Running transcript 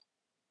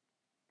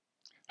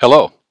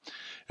Hello,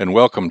 and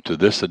welcome to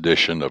this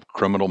edition of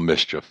Criminal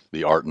Mischief,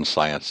 the Art and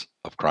Science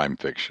of Crime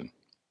Fiction.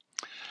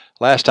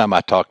 Last time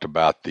I talked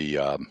about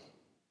the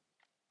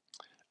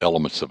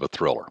elements of a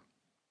thriller,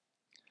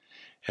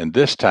 and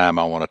this time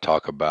I want to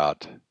talk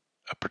about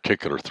a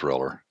particular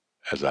thriller,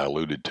 as I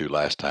alluded to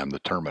last time, The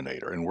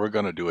Terminator, and we're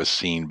going to do a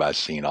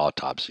scene-by-scene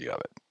autopsy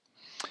of it.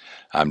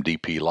 I'm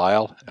D.P.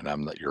 Lyle, and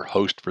I'm your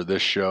host for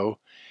this show,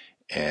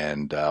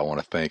 and I want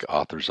to thank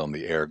Authors on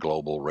the Air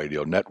Global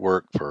Radio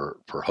Network for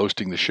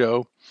hosting the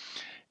show,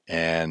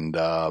 and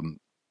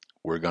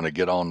we're going to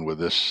get on with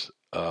this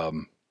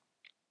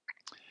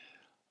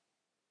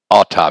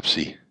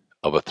autopsy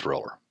of a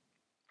thriller.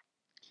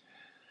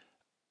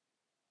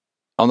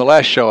 On the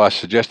last show, I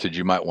suggested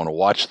you might want to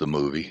watch the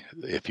movie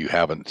if you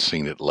haven't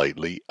seen it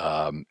lately,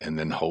 and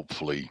then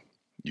hopefully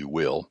you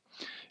will.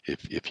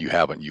 If you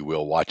haven't, you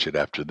will watch it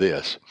after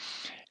this.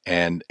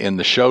 And in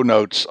the show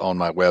notes on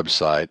my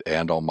website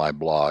and on my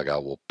blog, I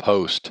will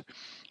post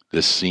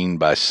this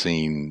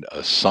scene-by-scene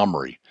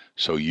summary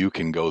so you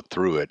can go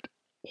through it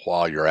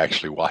while you're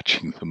actually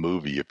watching the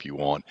movie if you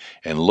want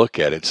and look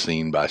at it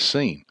scene by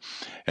scene.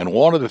 And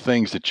one of the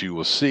things that you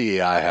will see,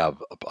 I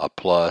have a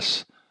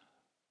plus,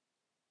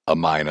 a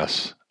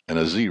minus, and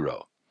a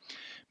zero.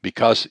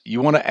 Because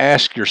you want to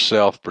ask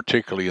yourself,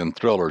 particularly in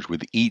thrillers,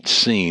 with each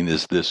scene,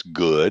 is this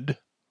good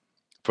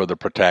for the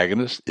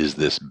protagonist? Is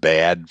this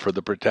bad for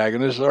the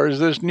protagonist? Or is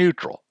this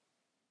neutral?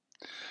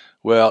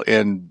 Well,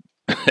 in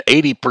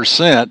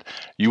 80%,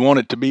 you want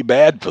it to be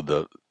bad for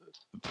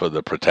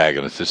the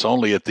protagonist. It's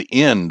only at the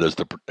end does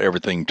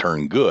everything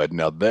turn good.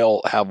 Now,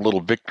 they'll have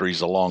little victories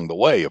along the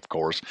way, of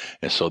course,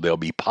 and so there'll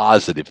be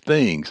positive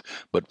things.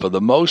 But for the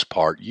most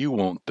part, you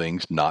want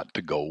things not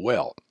to go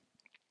well.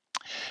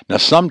 Now,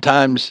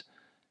 sometimes,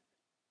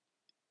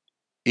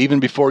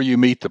 even before you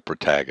meet the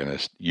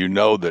protagonist, you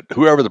know that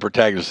whoever the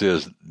protagonist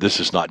is,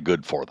 this is not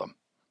good for them.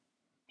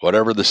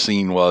 Whatever the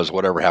scene was,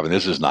 whatever happened,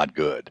 this is not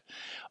good.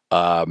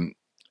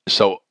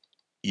 So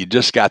you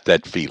just got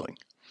that feeling.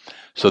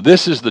 So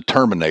this is The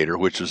Terminator,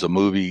 which was a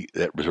movie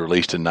that was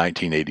released in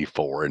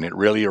 1984, and it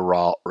really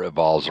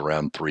revolves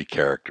around three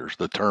characters: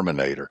 the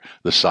Terminator,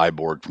 the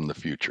cyborg from the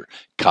future,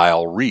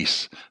 Kyle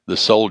Reese, the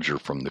soldier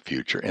from the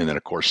future, and then,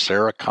 of course,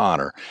 Sarah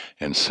Connor.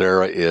 And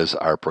Sarah is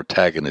our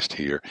protagonist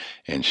here,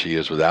 and she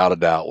is without a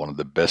doubt one of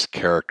the best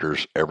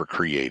characters ever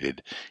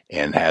created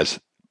and has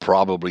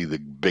probably the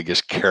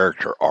biggest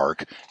character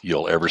arc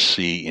you'll ever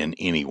see in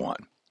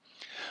anyone.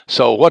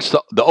 So what's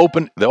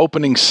the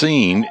opening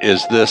scene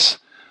is this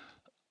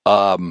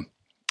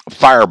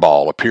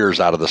fireball appears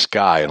out of the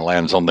sky and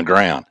lands on the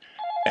ground,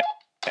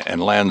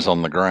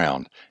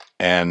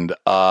 and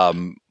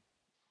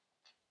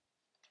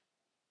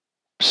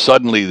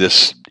suddenly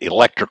this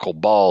electrical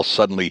ball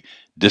suddenly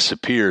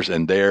disappears,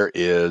 and there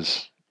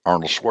is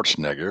Arnold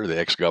Schwarzenegger, the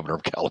ex-governor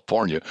of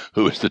California,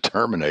 who is the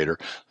Terminator,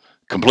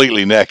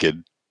 completely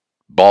naked,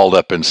 balled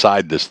up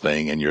inside this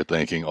thing, and you're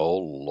thinking, oh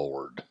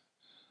Lord,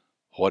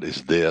 what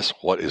is this?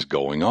 What is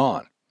going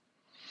on?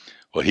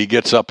 Well, he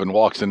gets up and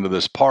walks into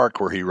this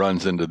park where he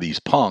runs into these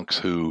punks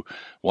who,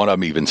 one of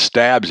them even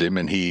stabs him,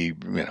 and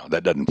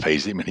that doesn't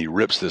faze him, and he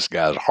rips this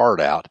guy's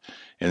heart out,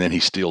 and then he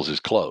steals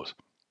his clothes.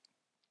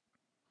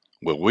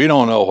 Well, we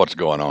don't know what's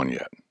going on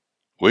yet.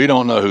 We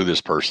don't know who this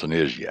person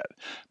is yet,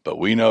 but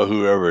we know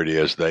whoever it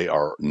is, they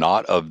are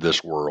not of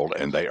this world,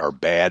 and they are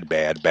bad,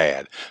 bad,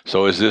 bad.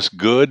 So is this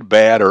good,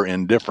 bad, or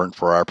indifferent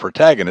for our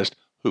protagonist,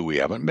 who we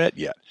haven't met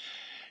yet?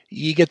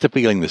 You get the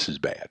feeling this is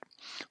bad.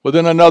 Well,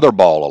 then another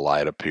ball of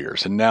light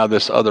appears, and now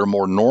this other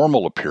more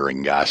normal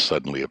appearing guy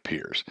suddenly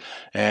appears,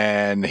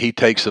 and he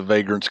takes a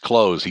vagrant's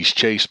clothes. He's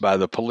chased by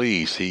the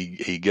police.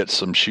 He gets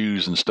some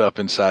shoes and stuff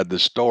inside the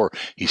store.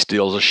 He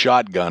steals a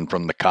shotgun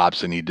from the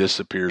cops, and he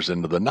disappears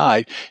into the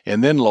night.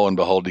 And then, lo and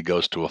behold, he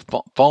goes to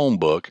a phone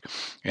book,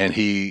 and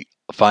he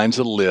finds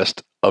a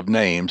list of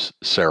names,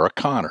 Sarah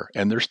Connor,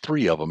 and there's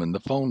 3 of them in the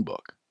phone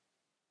book.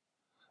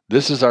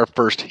 This is our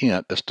first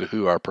hint as to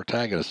who our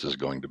protagonist is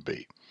going to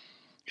be.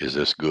 Is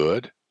this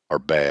good or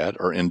bad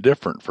or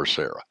indifferent for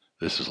Sarah?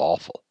 This is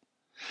awful.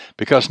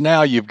 Because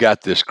now you've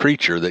got this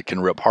creature that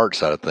can rip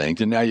hearts out of things,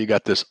 and now you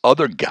got this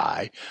other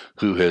guy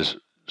who has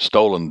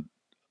stolen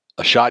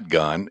a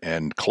shotgun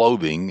and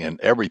clothing and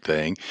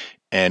everything,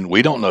 and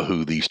we don't know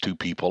who these 2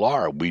 people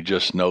are. We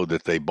just know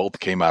that they both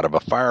came out of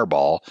a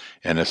fireball,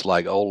 and it's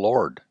like, oh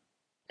Lord,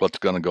 what's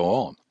going to go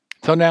on?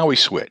 So now we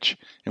switch,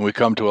 and we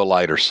come to a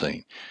lighter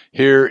scene.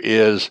 Here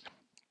is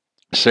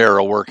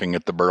Sarah working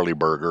at the Burley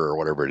Burger or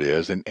whatever it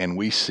is, and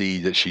we see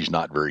that she's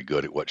not very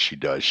good at what she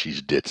does.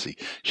 She's ditzy.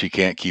 She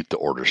can't keep the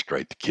order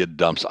straight. The kid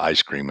dumps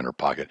ice cream in her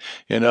pocket.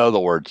 In other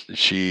words,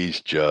 she's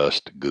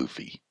just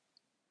goofy.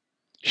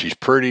 She's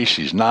pretty.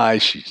 She's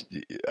nice.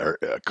 Her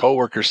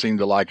coworkers seem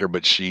to like her,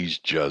 but she's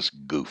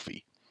just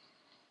goofy.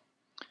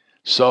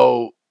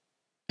 So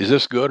is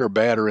this good or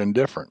bad or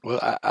indifferent? Well,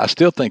 I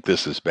still think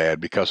this is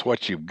bad, because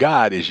what you've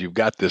got is you've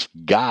got this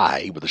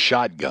guy with a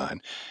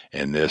shotgun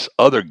and this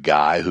other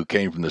guy who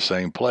came from the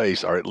same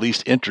place are at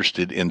least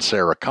interested in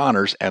Sarah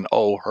Connor's, and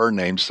her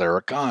name's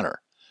Sarah Connor.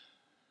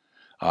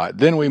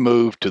 Then we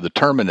move to the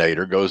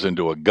Terminator, goes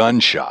into a gun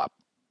shop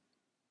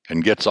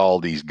and gets all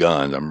these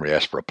guns. I'm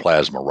asked for a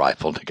plasma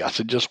rifle. The guy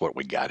said, just what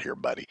we got here,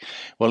 buddy.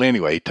 Well,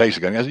 anyway, he takes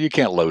the gun. I said, you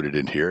can't load it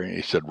in here. And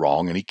he said,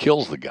 wrong. And he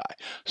kills the guy.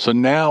 So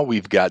now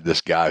we've got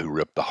this guy who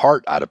ripped the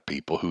heart out of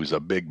people, who's a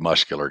big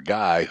muscular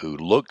guy who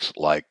looks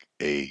like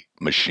a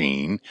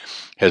machine,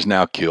 has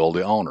now killed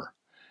the owner.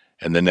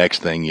 And the next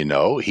thing you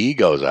know, he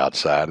goes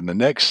outside in the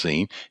next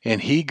scene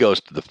and he goes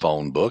to the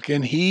phone book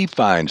and he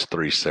finds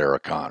 3 Sarah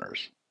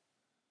Connors.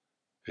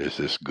 Is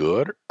this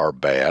good or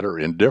bad or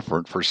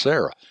indifferent for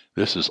Sarah?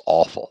 This is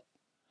awful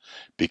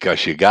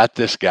because you got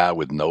this guy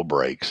with no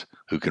brakes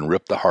who can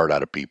rip the heart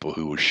out of people,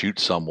 who will shoot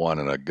someone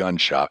in a gun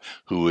shop,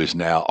 who is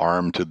now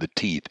armed to the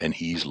teeth, and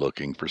he's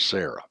looking for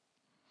Sarah.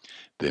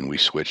 Then we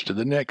switch to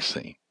the next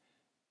scene.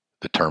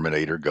 The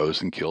Terminator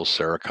goes and kills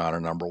Sarah Connor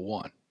number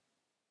 1.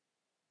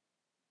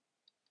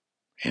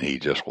 And he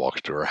just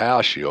walks to her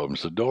house. She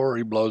opens the door.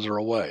 He blows her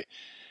away.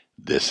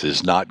 This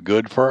is not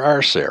good for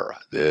our Sarah.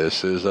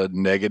 This is a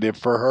negative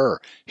for her.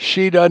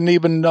 She doesn't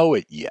even know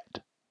it yet.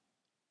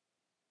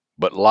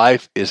 But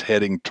life is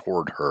heading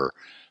toward her.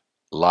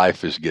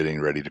 Life is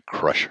getting ready to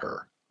crush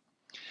her.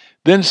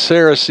 Then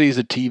Sarah sees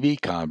a TV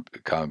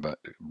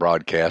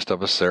broadcast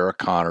of a Sarah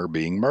Connor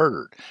being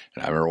murdered.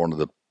 And I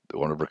remember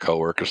one of her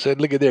coworkers said,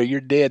 look at there,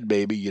 you're dead,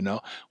 baby, you know.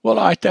 Well,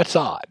 that's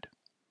odd.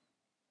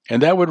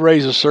 And that would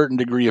raise a certain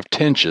degree of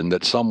tension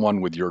that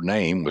someone with your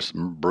name was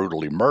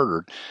brutally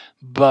murdered.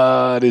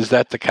 But is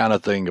that the kind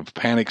of thing of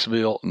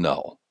Panicsville?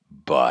 No.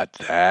 But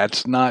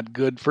that's not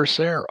good for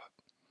Sarah.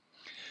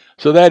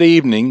 So that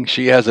evening,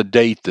 she has a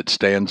date that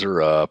stands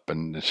her up,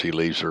 and she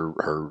leaves her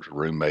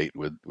roommate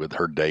with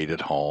her date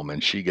at home,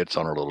 and she gets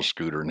on her little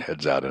scooter and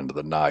heads out into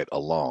the night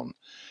alone.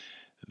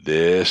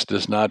 This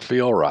does not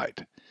feel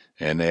right.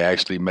 And they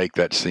actually make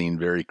that scene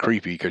very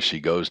creepy because she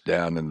goes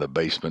down in the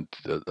basement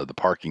of the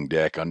parking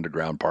deck,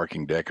 underground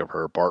parking deck of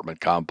her apartment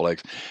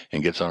complex,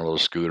 and gets on a little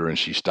scooter, and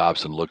she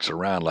stops and looks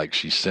around like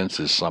she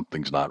senses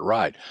something's not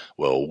right.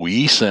 Well,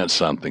 we sense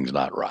something's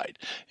not right.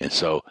 And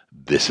so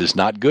this is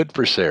not good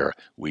for Sarah.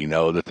 We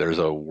know that there's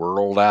a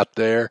world out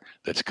there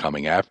that's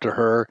coming after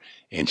her,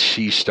 and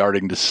she's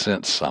starting to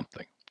sense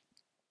something.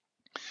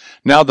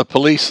 Now the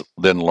police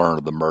then learn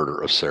of the murder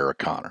of Sarah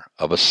Connor,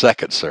 of a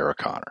second Sarah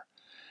Connor.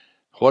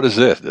 What is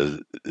this?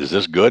 Is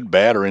this good,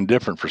 bad, or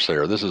indifferent for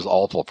Sarah? This is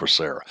awful for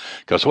Sarah.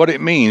 Because what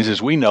it means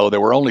is we know there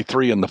were only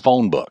 3 in the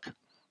phone book.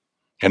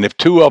 And if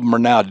 2 of them are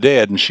now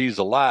dead and she's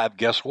alive,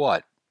 guess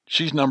what?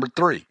 She's number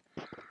 3.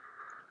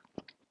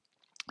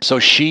 So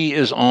she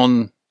is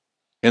in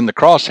the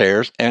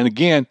crosshairs, and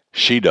again,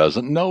 she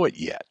doesn't know it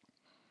yet.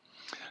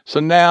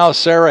 So now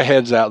Sarah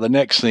heads out. The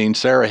next scene,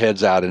 Sarah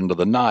heads out into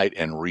the night,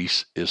 and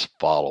Reese is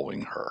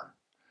following her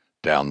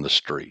down the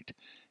street.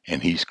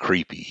 And he's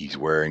creepy. He's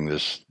wearing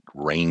this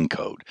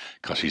raincoat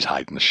because he's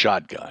hiding the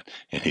shotgun,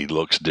 and he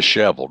looks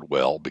disheveled.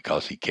 Well,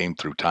 because he came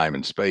through time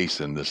and space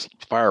in this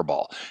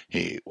fireball.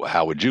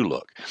 How would you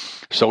look?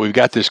 So we've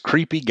got this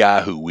creepy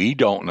guy who we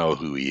don't know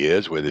who he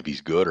is, whether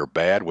he's good or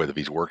bad, whether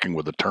he's working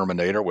with a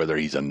Terminator, whether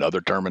he's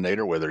another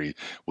Terminator,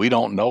 we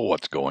don't know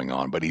what's going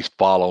on, but he's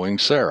following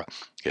Sarah.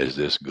 Is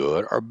this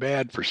good or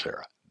bad for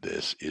Sarah?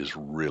 This is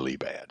really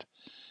bad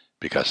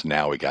because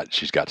now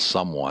she's got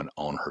someone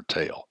on her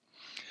tail.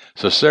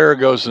 So Sarah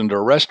goes into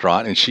a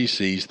restaurant and she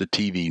sees the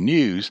TV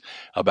news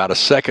about a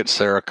second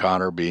Sarah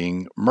Connor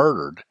being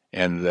murdered.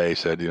 And they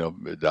said,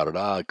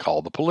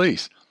 call the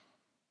police.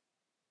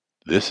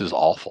 This is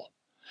awful.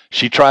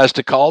 She tries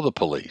to call the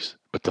police,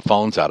 but the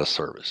phone's out of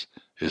service.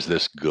 Is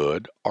this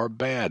good or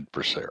bad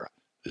for Sarah?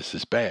 This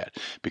is bad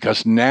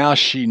because now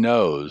she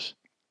knows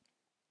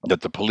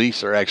that the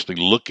police are actually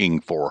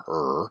looking for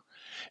her,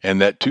 and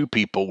that 2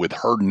 people with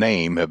her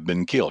name have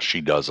been killed.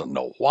 She doesn't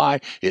know why.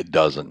 It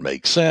doesn't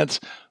make sense.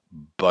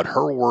 But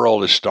her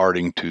world is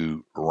starting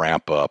to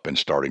ramp up and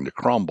starting to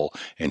crumble,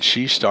 and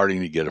she's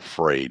starting to get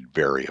afraid,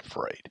 very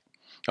afraid.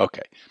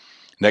 Okay.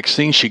 Next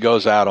scene, she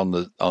goes out on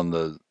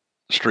the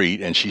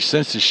street, and she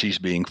senses she's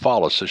being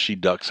followed, so she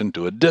ducks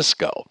into a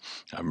disco.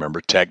 I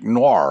remember Tech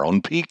Noir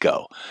on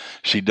Pico.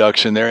 She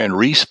ducks in there, and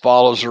Reese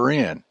follows her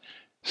in.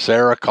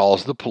 Sarah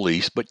calls the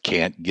police, but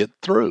can't get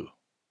through.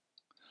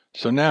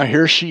 So now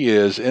here she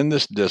is in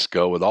this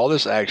disco with all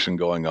this action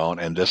going on,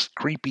 and this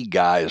creepy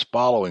guy is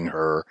following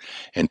her,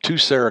 and 2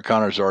 Sarah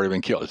Connors have already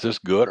been killed. Is this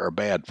good or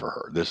bad for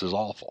her? This is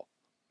awful.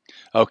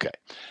 Okay.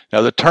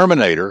 Now the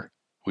Terminator,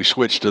 we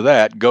switch to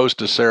that, goes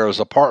to Sarah's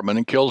apartment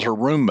and kills her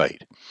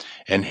roommate.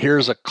 And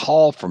here's a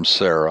call from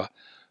Sarah,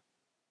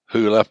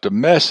 who left a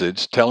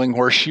message telling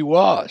where she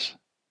was.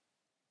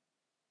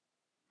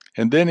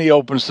 And then he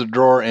opens the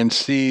drawer and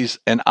sees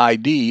an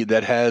ID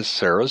that has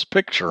Sarah's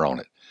picture on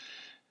it.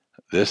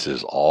 This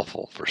is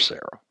awful for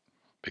Sarah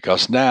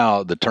because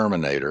now the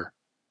Terminator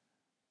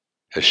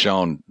has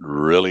shown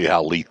really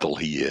how lethal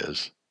he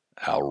is,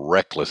 how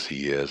reckless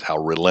he is, how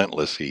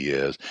relentless he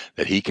is,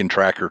 that he can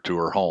track her to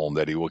her home,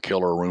 that he will kill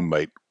her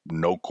roommate,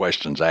 no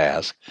questions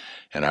asked.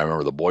 And I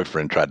remember the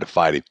boyfriend tried to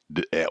fight him.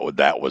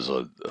 That was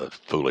a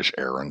foolish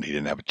errand. He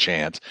didn't have a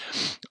chance.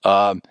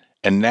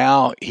 And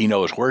now he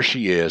knows where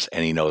she is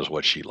and he knows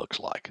what she looks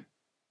like.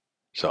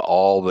 So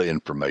all the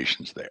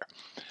information's there.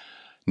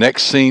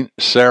 Next scene,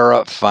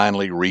 Sarah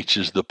finally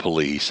reaches the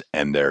police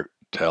and they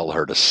tell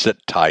her to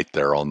sit tight,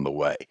 they're on the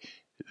way.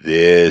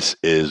 This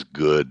is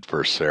good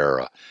for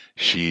Sarah.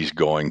 She's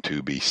going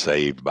to be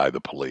saved by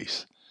the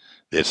police.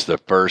 It's the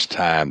first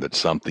time that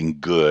something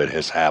good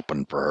has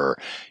happened for her.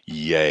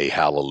 Yay,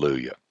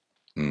 hallelujah.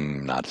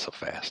 Not so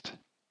fast.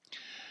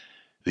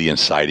 The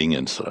inciting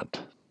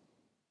incident.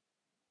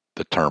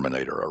 The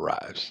Terminator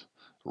arrives.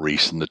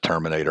 Reese and the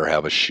Terminator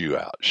have a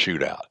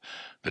shootout.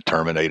 The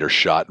Terminator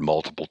shot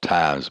multiple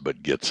times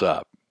but gets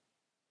up.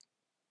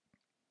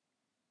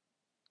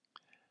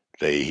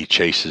 He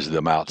chases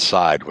them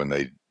outside when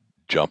they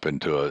jump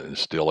into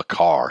steal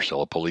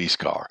a police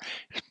car.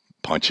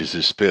 Punches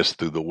his fist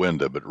through the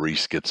window, but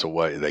Reese gets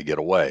away. They get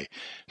away.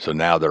 So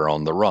now they're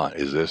on the run.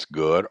 Is this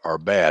good or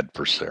bad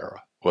for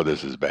Sarah? Well,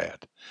 this is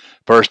bad.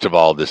 First of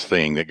all, this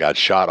thing that got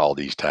shot all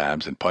these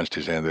times and punched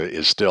his hand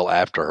is still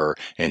after her,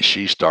 and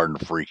she's starting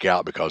to freak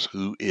out because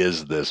who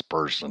is this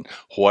person?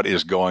 What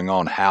is going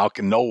on?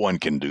 No one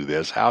can do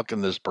this? How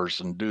can this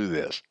person do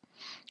this?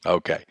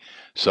 Okay,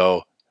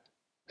 so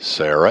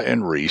Sarah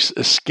and Reese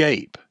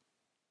escape,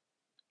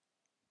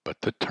 but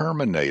the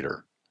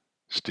Terminator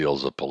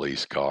steals a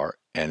police car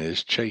and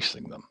is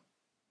chasing them.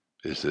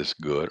 Is this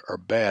good or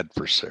bad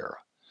for Sarah?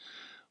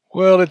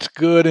 Well, it's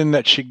good in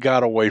that she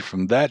got away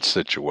from that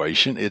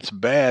situation. It's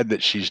bad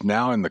that she's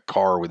now in the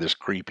car with this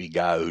creepy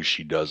guy who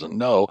she doesn't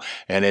know.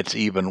 And it's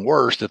even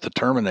worse that the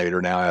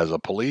Terminator now has a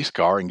police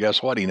car. And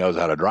guess what? He knows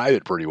how to drive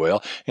it pretty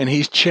well. And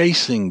he's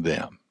chasing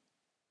them.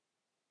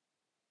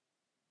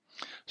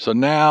 So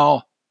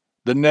now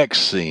the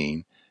next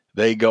scene,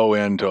 they go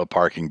into a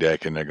parking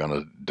deck and they're going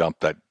to dump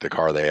the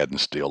car they had and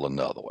steal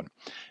another one.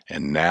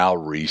 And now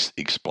Reese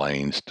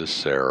explains to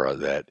Sarah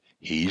that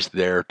he's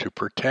there to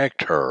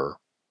protect her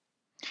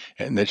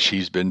and that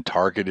she's been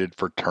targeted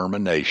for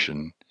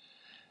termination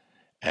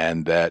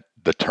and that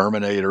the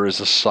Terminator is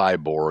a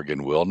cyborg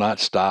and will not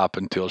stop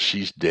until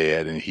she's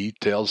dead. And he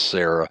tells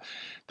Sarah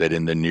that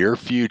in the near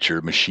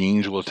future,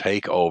 machines will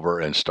take over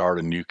and start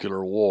a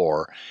nuclear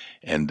war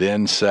and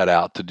then set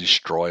out to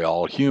destroy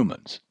all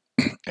humans.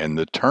 And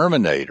the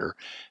Terminator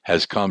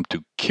has come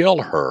to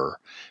kill her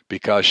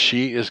because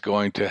she is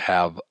going to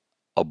have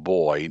a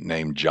boy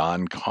named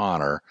John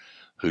Connor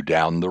who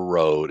down the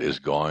road is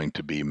going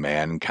to be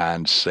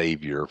mankind's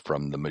savior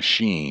from the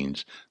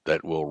machines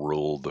that will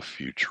rule the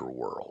future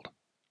world.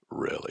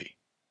 Really?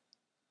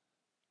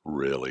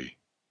 Really?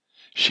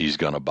 She's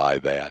going to buy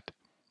that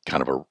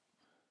kind of a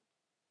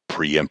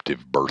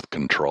preemptive birth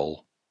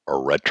control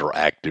or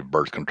retroactive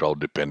birth control,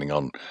 depending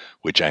on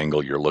which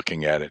angle you're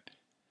looking at it.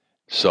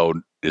 So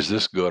is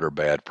this good or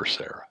bad for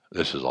Sarah?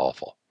 This is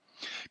awful.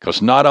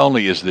 Because not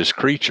only is this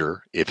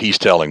creature, if he's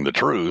telling the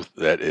truth,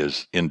 that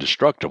is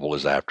indestructible,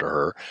 is after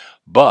her,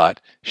 but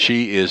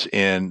she is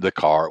in the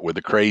car with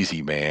a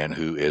crazy man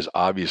who is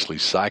obviously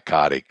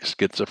psychotic,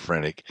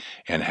 schizophrenic,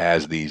 and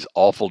has these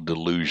awful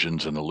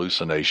delusions and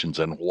hallucinations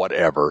and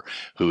whatever,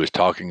 who is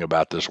talking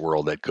about this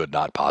world that could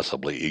not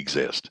possibly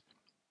exist.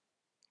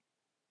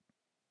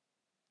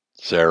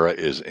 Sarah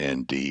is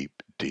in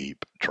deep,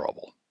 deep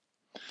trouble.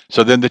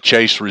 So then the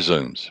chase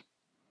resumes.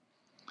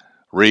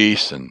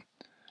 Reese and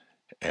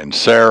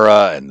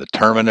Sarah and the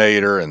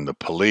Terminator and the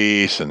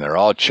police, and they're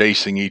all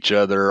chasing each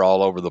other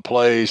all over the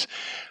place.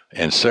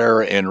 And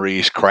Sarah and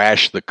Reese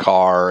crash the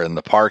car in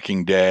the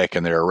parking deck,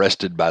 and they're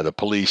arrested by the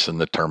police, and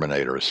the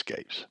Terminator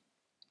escapes.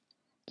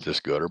 Is this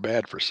good or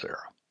bad for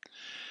Sarah?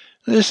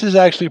 This is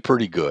actually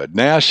pretty good.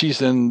 Now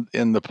she's in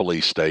the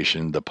police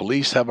station. The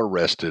police have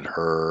arrested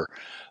her.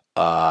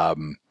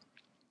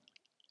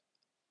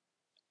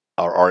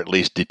 Or at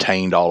least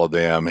detained all of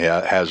them,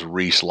 has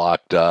Reese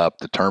locked up.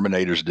 The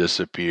Terminator's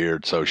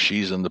disappeared, so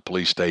she's in the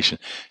police station.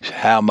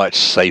 How much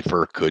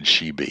safer could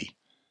she be?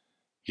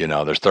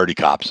 There's 30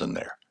 cops in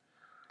there.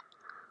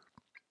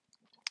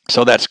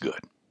 So that's good.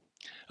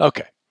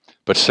 Okay.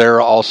 But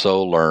Sarah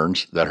also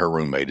learns that her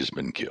roommate has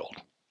been killed,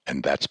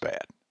 and that's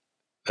bad.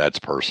 That's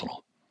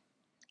personal.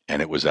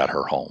 And it was at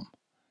her home,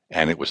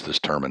 and it was this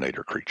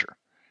Terminator creature.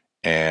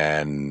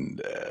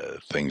 And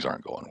things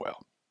aren't going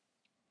well.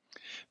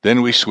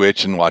 Then we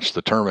switch and watch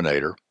the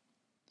Terminator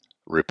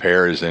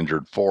repair his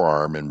injured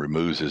forearm and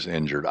removes his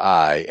injured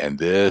eye. And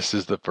this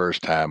is the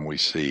first time we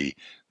see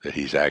that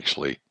he's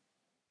actually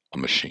a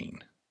machine.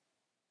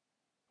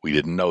 We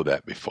didn't know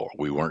that before.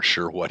 We weren't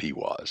sure what he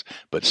was.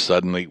 But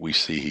suddenly we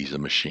see he's a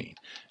machine.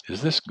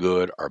 Is this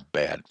good or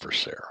bad for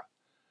Sarah?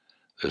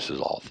 This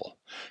is awful.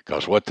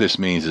 Because what this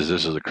means is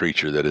this is a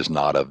creature that is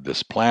not of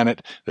this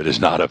planet, that is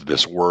not of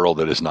this world,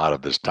 that is not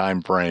of this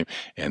time frame,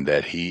 and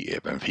that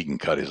if he can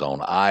cut his own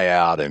eye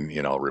out and,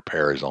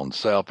 repair his own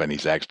self, and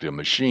he's actually a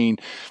machine,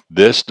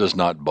 this does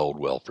not bode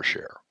well for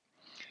Sarah.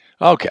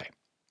 Okay.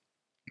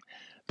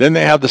 Then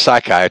they have the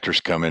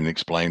psychiatrist come in and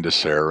explain to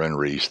Sarah and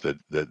Reese that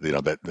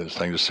this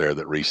thing to Sarah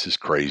that Reese is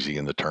crazy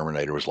and the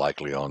Terminator was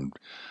likely on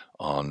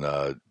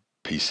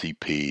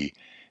PCP.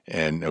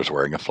 and was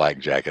wearing a flak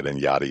jacket and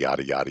yada,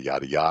 yada, yada,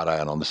 yada,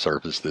 yada. And on the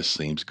surface, this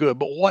seems good.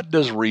 But what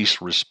does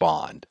Reese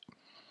respond?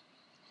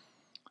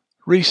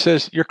 Reese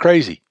says, "You're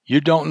crazy.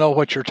 You don't know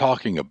what you're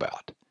talking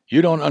about.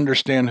 You don't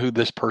understand who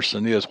this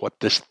person is, what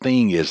this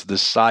thing is,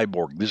 this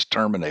cyborg, this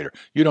Terminator.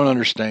 You don't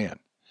understand."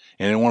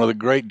 And in one of the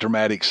great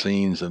dramatic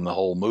scenes in the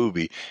whole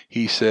movie,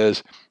 he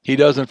says he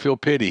doesn't feel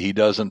pity. He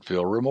doesn't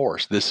feel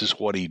remorse. This is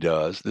what he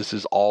does. This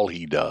is all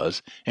he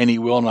does. And he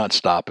will not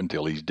stop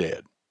until he's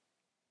dead.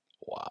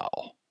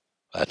 Wow.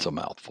 That's a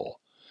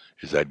mouthful.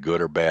 Is that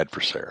good or bad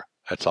for Sarah?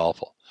 That's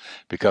awful.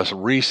 Because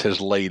Reese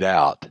has laid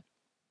out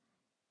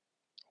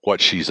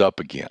what she's up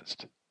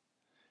against.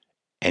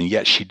 And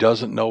yet she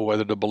doesn't know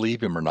whether to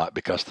believe him or not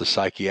because the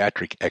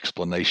psychiatric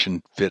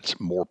explanation fits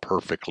more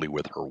perfectly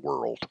with her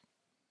world.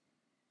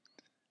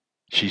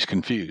 She's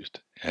confused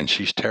and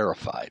she's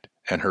terrified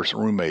and her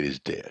roommate is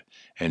dead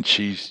and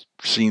she's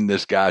seen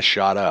this guy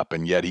shot up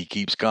and yet he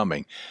keeps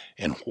coming.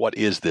 And what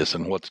is this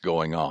and what's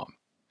going on?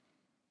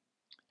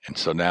 And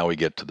so now we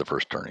get to the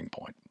first turning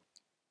point.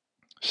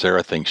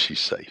 Sarah thinks she's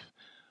safe,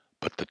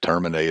 but the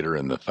Terminator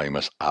in the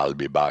famous "I'll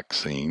be back"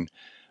 scene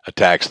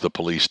attacks the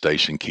police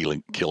station,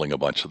 killing a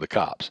bunch of the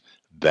cops.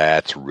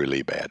 That's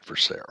really bad for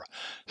Sarah.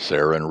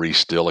 Sarah and Reese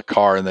steal a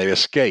car and they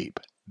escape.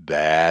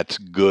 That's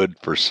good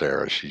for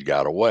Sarah. She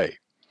got away.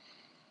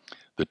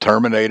 The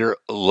Terminator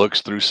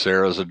looks through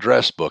Sarah's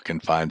address book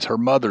and finds her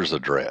mother's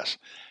address.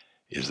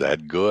 Is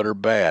that good or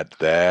bad?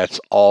 That's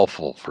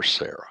awful for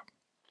Sarah.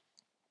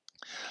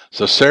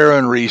 So Sarah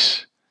and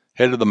Reese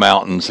head to the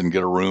mountains and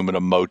get a room in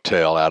a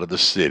motel out of the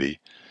city.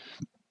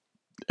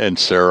 And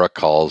Sarah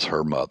calls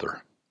her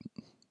mother.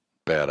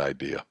 Bad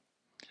idea.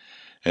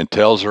 And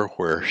tells her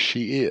where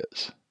she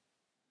is.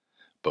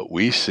 But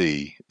we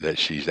see that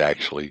she's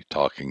actually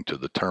talking to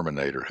the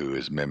Terminator who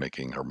is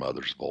mimicking her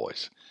mother's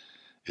voice.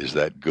 Is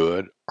that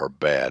good or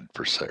bad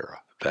for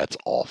Sarah? That's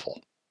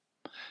awful.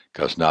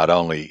 Because not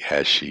only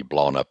has she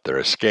blown up their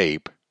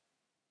escape,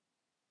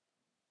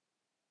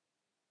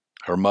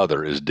 her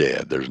mother is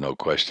dead. There's no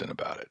question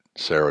about it.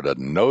 Sarah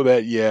doesn't know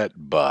that yet,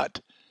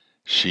 but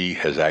she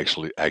has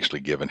actually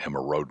given him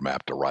a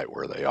roadmap to right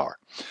where they are.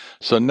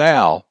 So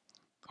now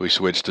we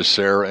switch to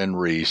Sarah and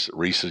Reese.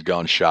 Reese has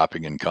gone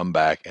shopping and come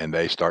back, and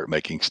they start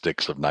making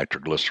sticks of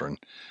nitroglycerin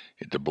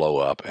to blow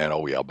up. And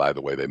oh yeah, by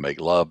the way, they make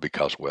love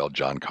because, well,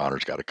 John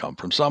Connor's got to come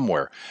from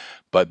somewhere.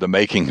 But the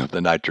making of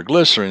the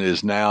nitroglycerin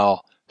is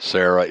now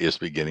Sarah is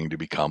beginning to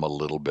become a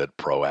little bit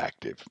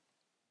proactive.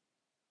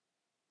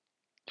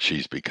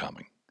 She's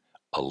becoming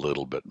a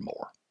little bit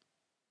more.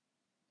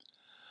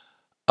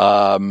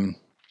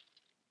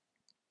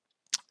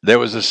 There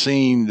was a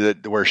scene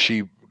where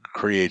she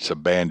creates a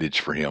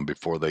bandage for him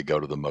before they go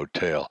to the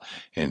motel.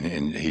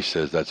 And he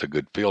says, "That's a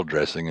good field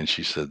dressing." And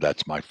she said,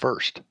 "That's my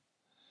first."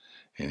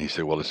 And he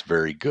said, "Well, it's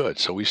very good."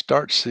 So we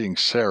start seeing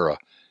Sarah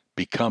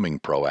becoming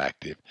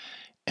proactive.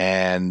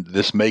 And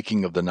this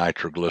making of the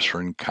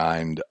nitroglycerin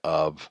kind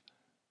of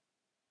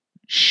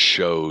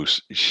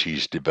shows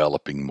she's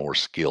developing more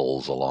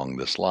skills along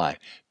this line.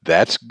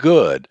 That's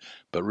good,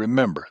 but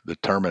remember, the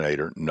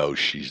Terminator knows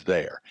she's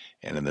there.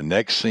 And in the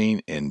next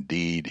scene,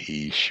 indeed,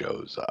 he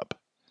shows up.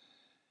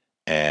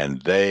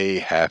 And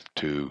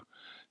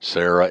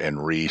Sarah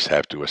and Reese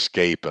have to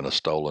escape in a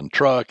stolen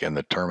truck, and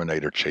the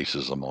Terminator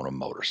chases them on a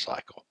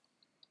motorcycle.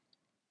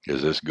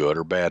 Is this good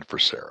or bad for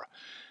Sarah?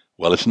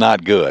 Well, it's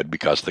not good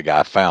because the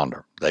guy found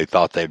her. They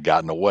thought they'd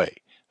gotten away.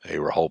 They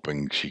were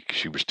hoping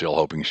she was still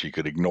hoping she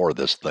could ignore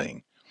this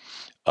thing.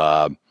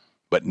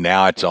 But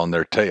now it's on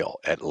their tail.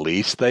 At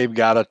least they've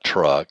got a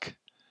truck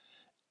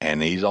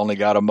and he's only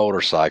got a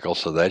motorcycle,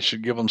 so that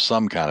should give them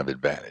some kind of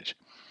advantage.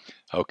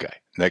 Okay,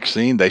 next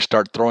scene, they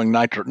start throwing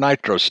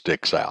nitro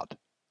sticks out.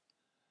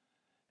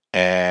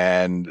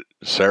 And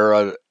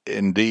Sarah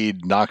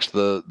indeed knocks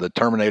the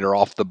Terminator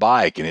off the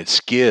bike and it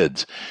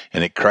skids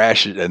and it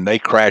crashes and they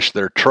crash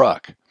their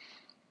truck.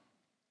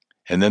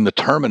 And then the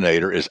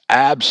Terminator is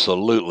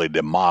absolutely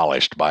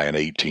demolished by an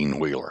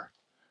 18-wheeler.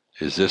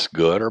 Is this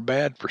good or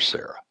bad for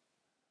Sarah?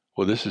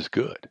 Well, this is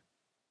good.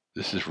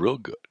 This is real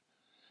good.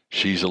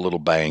 She's a little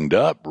banged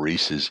up.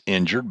 Reese is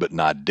injured but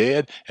not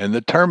dead. And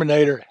the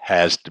Terminator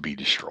has to be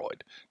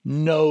destroyed.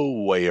 No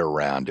way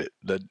around it.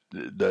 The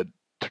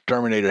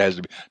Terminator has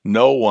to be.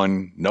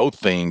 No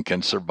thing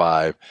can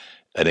survive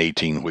an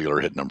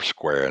 18-wheeler hitting them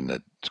square in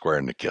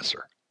the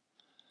kisser.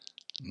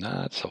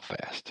 Not so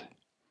fast.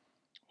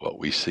 What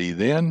we see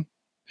then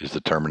is the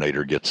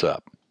Terminator gets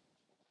up.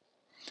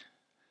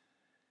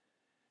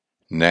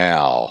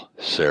 Now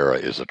Sarah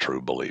is a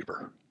true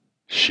believer.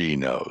 She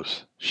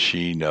knows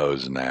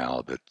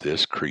now that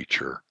this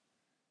creature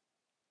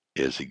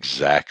is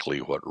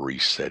exactly what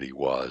Reese said he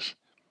was,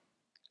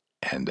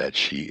 and that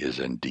she is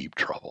in deep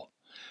trouble.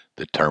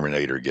 The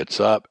Terminator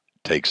gets up,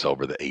 takes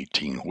over the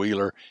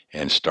 18-wheeler,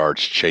 and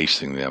starts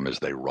chasing them as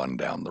they run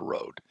down the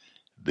road.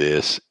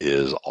 This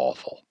is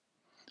awful.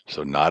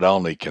 So not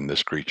only can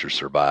this creature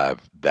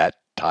survive that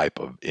type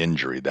of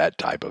injury, that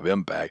type of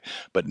impact,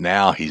 but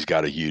now he's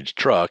got a huge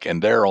truck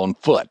and they're on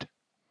foot.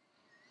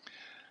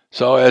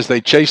 So as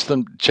they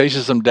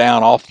chases them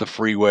down off the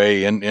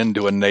freeway and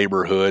into a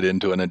neighborhood,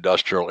 into an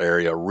industrial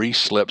area, Reese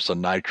slips a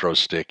nitro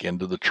stick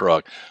into the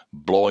truck,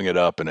 blowing it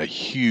up in a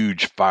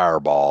huge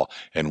fireball,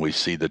 and we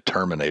see the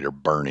Terminator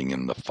burning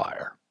in the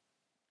fire.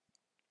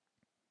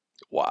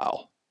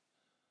 Wow.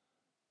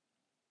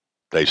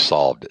 They've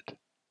solved it.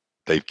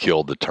 They've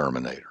killed the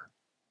Terminator.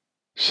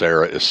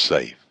 Sarah is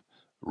safe.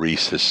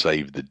 Reese has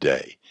saved the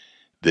day.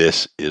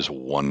 This is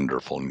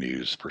wonderful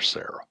news for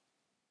Sarah.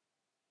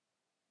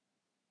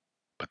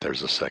 But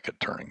there's a second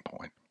turning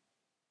point.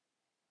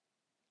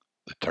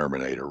 The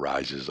Terminator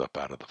rises up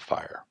out of the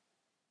fire.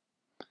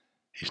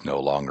 He's no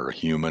longer a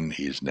human.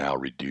 He is now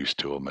reduced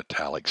to a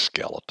metallic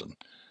skeleton,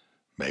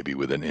 maybe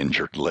with an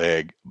injured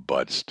leg,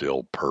 but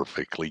still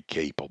perfectly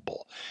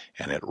capable.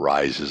 And it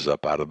rises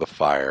up out of the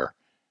fire.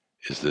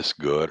 Is this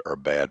good or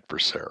bad for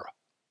Sarah?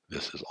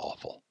 This is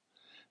awful.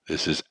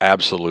 This is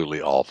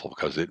absolutely awful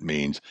because it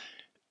means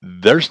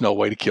there's no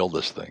way to kill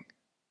this thing.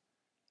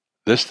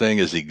 This thing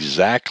is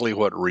exactly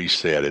what Reese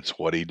said. It's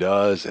what he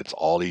does. It's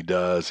all he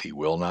does. He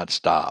will not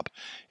stop.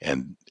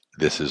 And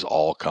this is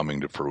all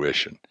coming to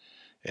fruition.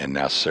 And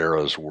now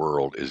Sarah's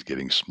world is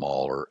getting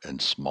smaller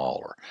and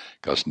smaller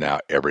because now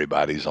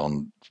everybody's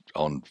on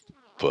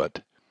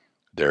foot.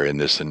 They're in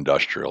this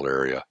industrial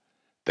area.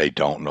 They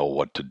don't know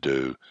what to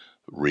do.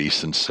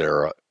 Reese and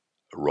Sarah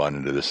run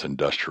into this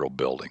industrial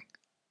building.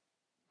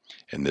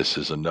 And this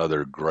is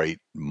another great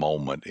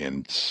moment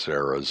in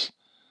Sarah's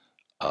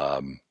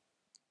um,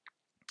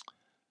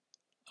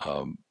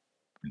 um,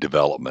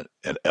 development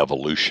and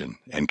evolution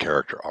and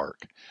character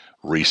arc.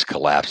 Reese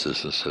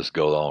collapses and says,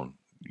 "Go on,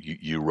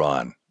 you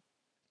run,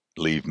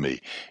 leave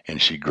me."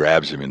 And she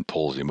grabs him and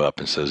pulls him up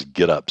and says,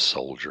 "Get up,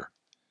 soldier."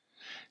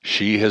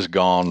 She has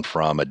gone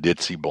from a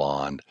ditzy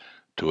blonde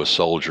to a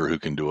soldier who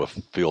can do a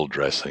field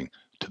dressing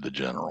to the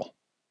general.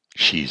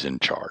 She's in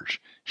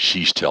charge.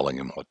 She's telling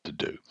him what to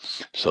do.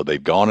 So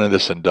they've gone into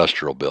this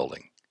industrial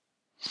building,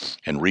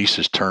 and Reese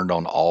has turned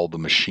on all the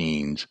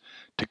machines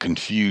to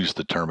confuse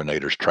the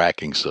Terminator's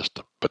tracking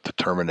system, but the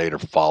Terminator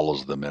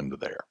follows them into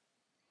there.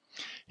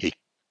 He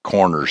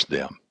corners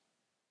them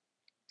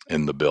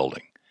in the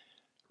building.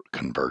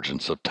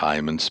 Convergence of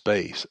time and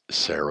space.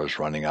 Sarah's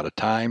running out of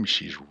time.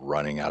 She's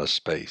running out of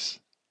space.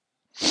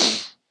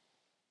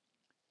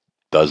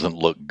 Doesn't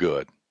look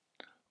good.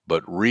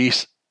 But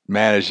Reese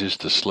manages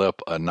to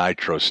slip a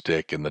nitro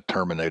stick in the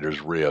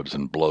Terminator's ribs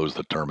and blows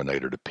the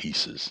Terminator to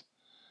pieces.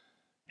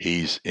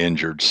 He's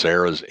injured.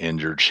 Sarah's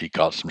injured. She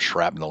caught some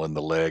shrapnel in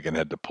the leg and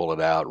had to pull it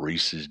out.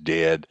 Reese is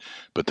dead,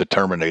 but the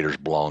Terminator's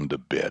blown to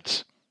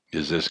bits.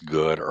 Is this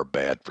good or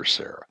bad for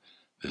Sarah?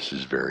 This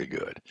is very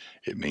good.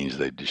 It means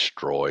they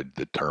destroyed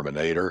the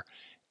Terminator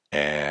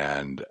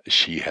and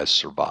she has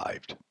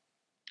survived.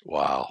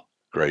 Wow,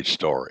 great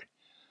story.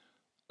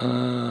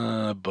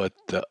 But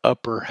the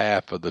upper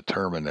half of the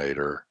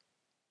Terminator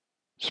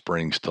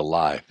springs to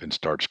life and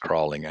starts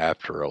crawling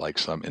after her like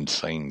some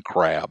insane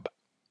crab.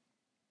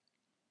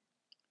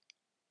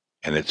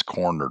 And it's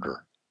cornered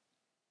her.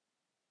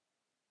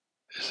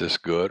 Is this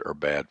good or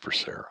bad for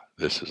Sarah?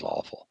 This is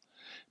awful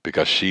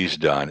because she's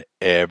done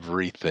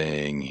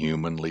everything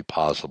humanly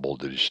possible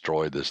to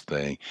destroy this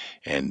thing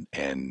and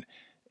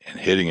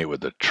hitting it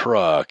with a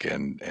truck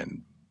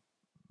and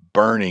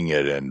burning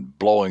it and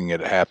blowing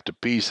it half to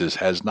pieces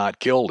has not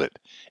killed it.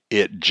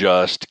 It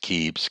just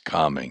keeps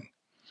coming.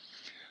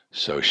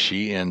 So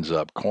she ends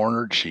up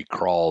cornered. She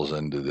crawls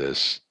into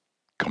this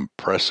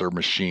compressor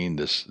machine,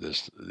 this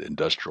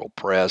industrial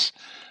press.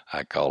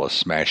 I call a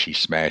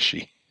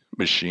smashy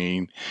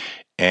machine,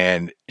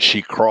 and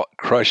she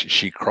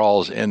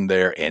crawls in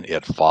there, and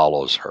it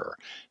follows her.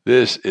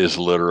 This is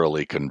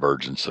literally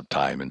convergence of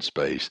time and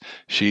space.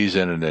 She's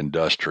in an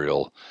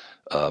industrial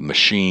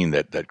machine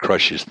that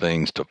crushes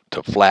things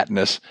to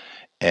flatness,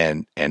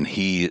 and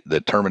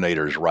the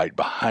Terminator is right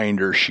behind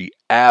her. She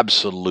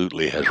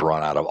absolutely has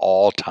run out of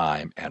all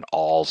time and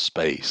all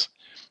space.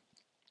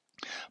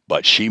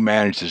 But she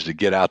manages to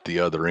get out the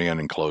other end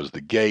and close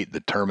the gate.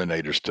 The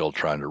Terminator's still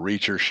trying to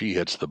reach her. She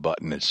hits the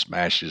button and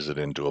smashes it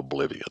into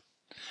oblivion.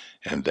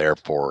 And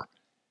therefore,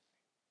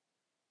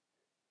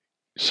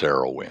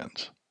 Sarah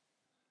wins.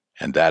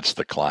 And that's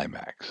the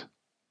climax.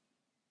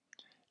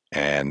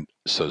 And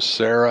so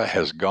Sarah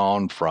has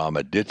gone from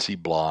a ditzy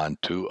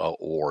blonde to a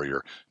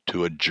warrior,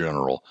 to a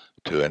general,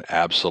 to an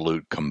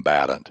absolute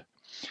combatant.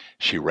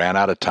 She ran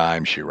out of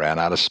time. She ran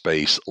out of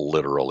space,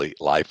 literally.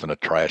 Life in a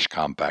trash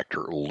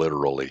compactor,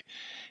 literally.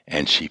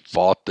 And she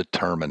fought the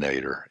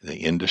Terminator, the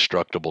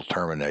indestructible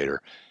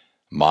Terminator,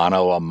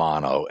 mano a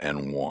mano,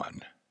 and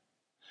won.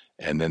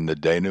 And then the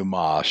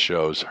denouement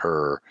shows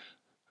her.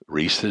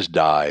 Reese has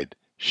died.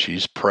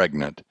 She's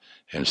pregnant.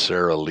 And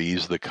Sarah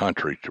leaves the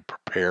country to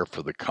prepare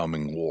for the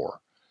coming war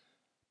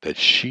that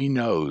she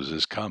knows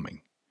is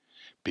coming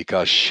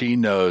because she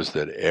knows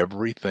that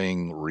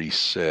everything Reese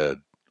said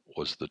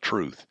was the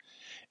truth.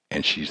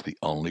 And she's the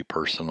only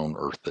person on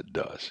earth that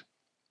does.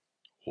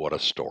 What a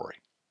story.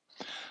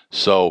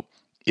 So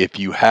if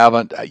you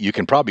haven't, you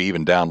can probably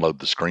even download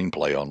the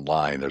screenplay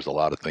online. There's a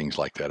lot of things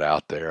like that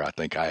out there. I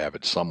think I have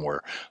it somewhere.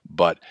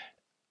 But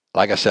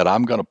like I said,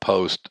 I'm going to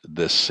post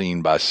this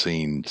scene by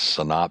scene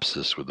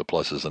synopsis with the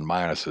pluses and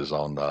minuses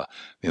on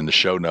in the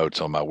show notes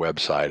on my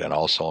website and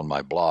also on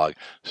my blog,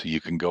 so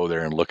you can go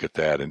there and look at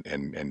that and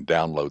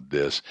download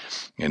this,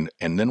 and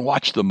then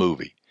watch the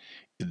movie.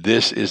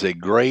 This is a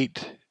great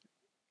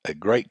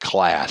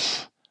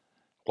class,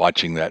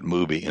 watching that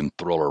movie in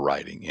thriller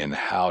writing and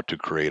how to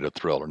create a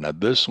thriller. Now,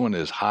 this one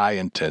is high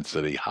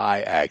intensity,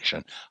 high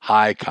action,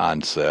 high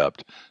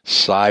concept,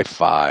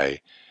 sci-fi,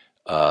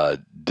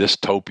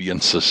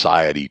 dystopian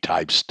society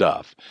type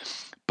stuff.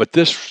 But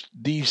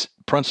these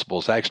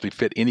principles actually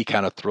fit any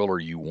kind of thriller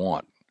you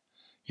want.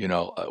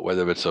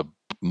 Whether it's a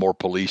more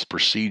police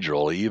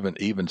procedural,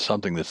 even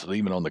something that's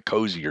even on the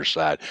cozier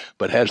side,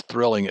 but has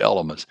thrilling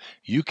elements.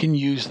 You can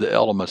use the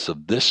elements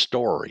of this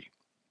story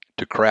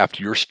to craft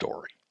your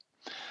story.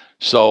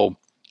 So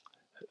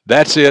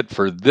that's it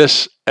for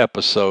this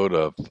episode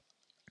of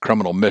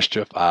Criminal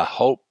Mischief. I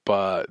hope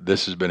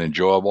this has been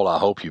enjoyable. I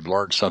hope you've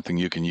learned something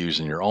you can use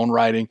in your own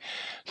writing.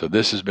 So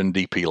this has been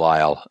DP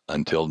Lyle.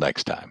 Until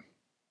next time.